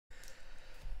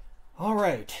All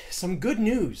right, some good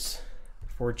news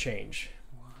for a change.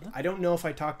 What? I don't know if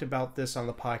I talked about this on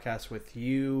the podcast with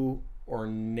you or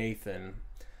Nathan,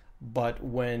 but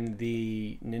when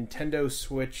the Nintendo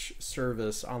Switch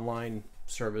service, online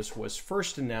service, was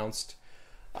first announced,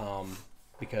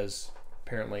 because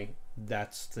apparently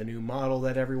that's the new model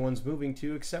that everyone's moving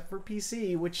to, except for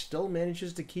PC, which still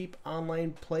manages to keep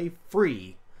online play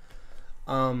free.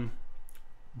 But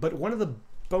one of the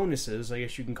bonuses, I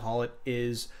guess you can call it,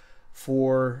 is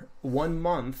for 1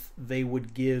 month they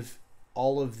would give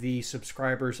all of the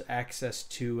subscribers access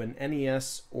to an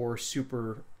NES or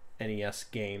Super NES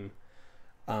game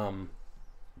that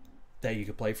you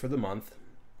could play for the month.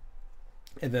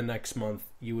 And then next month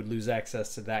you would lose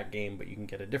access to that game, but you can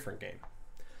get a different game.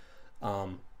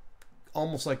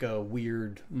 Almost like a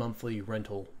weird monthly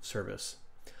rental service.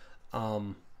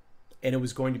 And it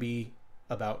was going to be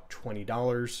about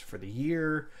 $20 for the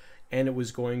year, and it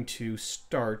was going to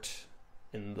start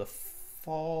in the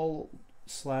fall/late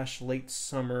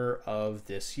summer of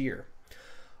this year.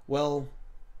 Well,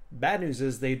 bad news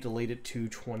is they delayed it to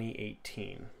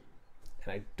 2018.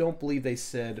 And I don't believe they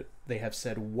have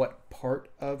said what part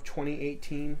of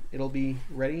 2018 it'll be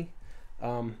ready.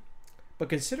 But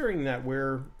considering that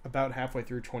we're about halfway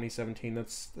through 2017,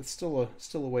 that's still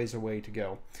a ways away to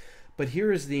go. But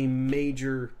here is the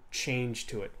major change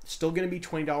to it. Still going to be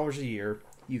 $20 a year.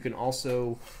 You can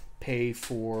also pay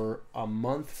for a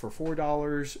month for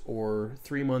 $4 or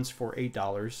 3 months for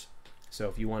 $8. So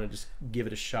if you want to just give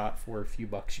it a shot for a few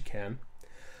bucks, you can.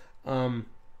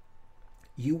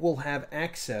 You will have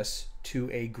access to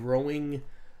a growing,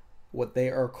 what they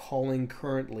are calling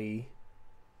currently,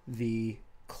 a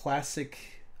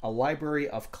library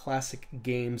of classic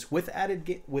games with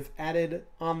added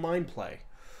online play.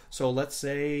 So let's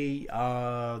say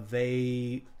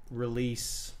they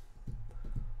release,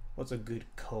 what's a good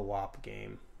co-op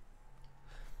game?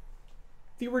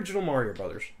 The original Mario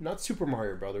Brothers. Not Super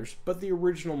Mario Brothers, but the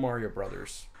original Mario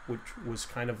Brothers, which was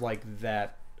kind of like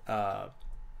that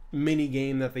mini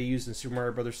game that they used in Super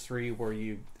Mario Brothers 3 where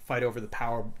you fight over the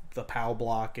POW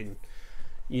block, and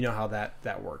you know how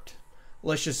that worked.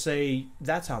 Let's just say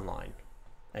that's online,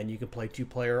 and you can play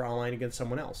 2-player online against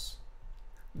someone else.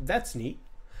 That's neat.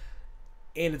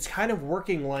 And it's kind of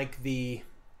working like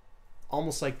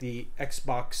almost like the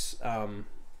Xbox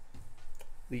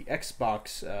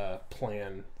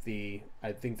plan.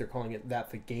 I think they're calling it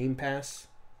the Game Pass.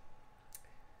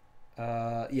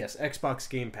 Yes, Xbox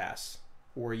Game Pass,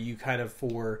 where you kind of,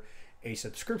 for a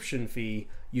subscription fee,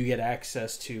 you get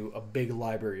access to a big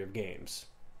library of games.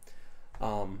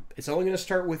 It's only going to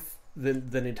start with the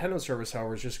Nintendo service,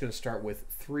 however, is just going to start with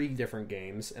 3 different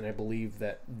games, and I believe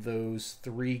that those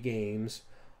 3 games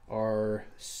are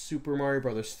Super Mario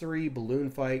Bros. 3, Balloon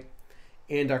Fight,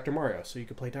 and Dr. Mario. So you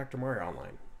can play Dr. Mario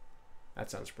online. That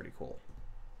sounds pretty cool.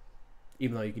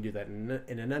 Even though you can do that in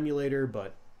an emulator,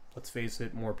 but let's face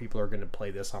it, more people are going to play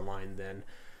this online than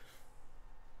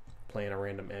playing a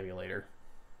random emulator.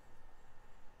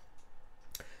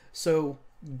 So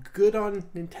good on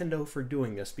Nintendo for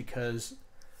doing this, because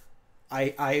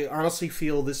I honestly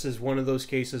feel this is one of those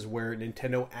cases where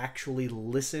Nintendo actually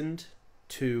listened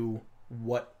to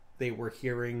what they were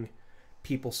hearing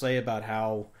people say about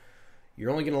how you're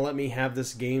only going to let me have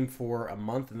this game for a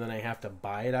month and then I have to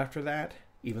buy it after that,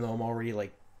 even though I'm already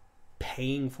like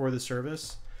paying for the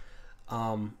service.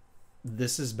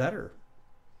 This is better,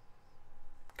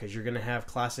 because you're going to have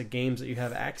classic games that you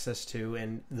have access to,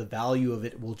 and the value of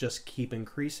it will just keep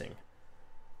increasing.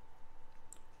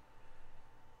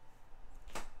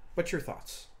 What's your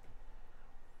thoughts?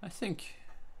 I think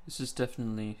this is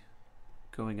definitely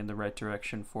going in the right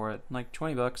direction for it. Like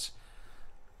 $20,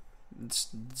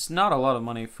 it's not a lot of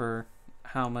money for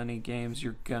how many games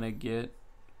you're gonna get.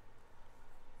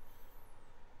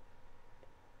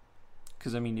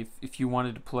 Because I mean, if you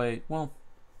wanted to play, well,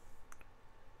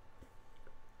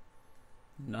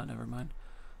 no, never mind.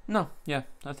 No, yeah,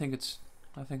 I think it's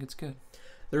good.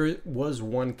 There was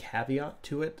one caveat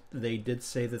to it. They did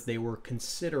say that they were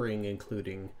considering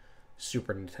including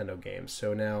Super Nintendo games.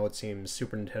 So now it seems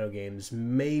Super Nintendo games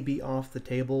may be off the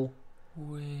table.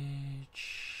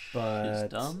 Which is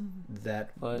dumb.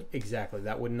 Exactly.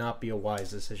 That would not be a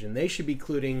wise decision. They should be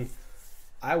including,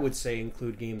 I would say,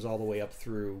 include games all the way up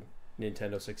through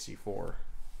Nintendo 64.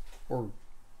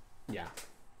 Yeah.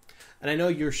 And I know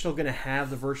you're still going to have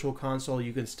the Virtual Console.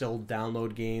 You can still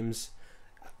download games,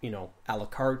 a la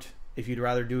carte, if you'd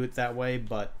rather do it that way.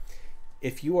 But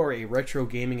if you are a retro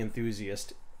gaming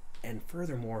enthusiast, and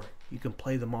furthermore, you can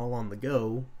play them all on the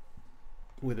go,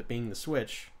 with it being the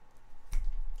Switch,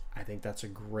 I think that's a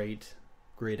great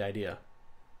idea.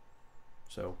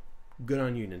 So, Good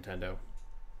on you, Nintendo.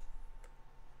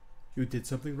 You did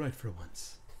something right for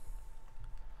once.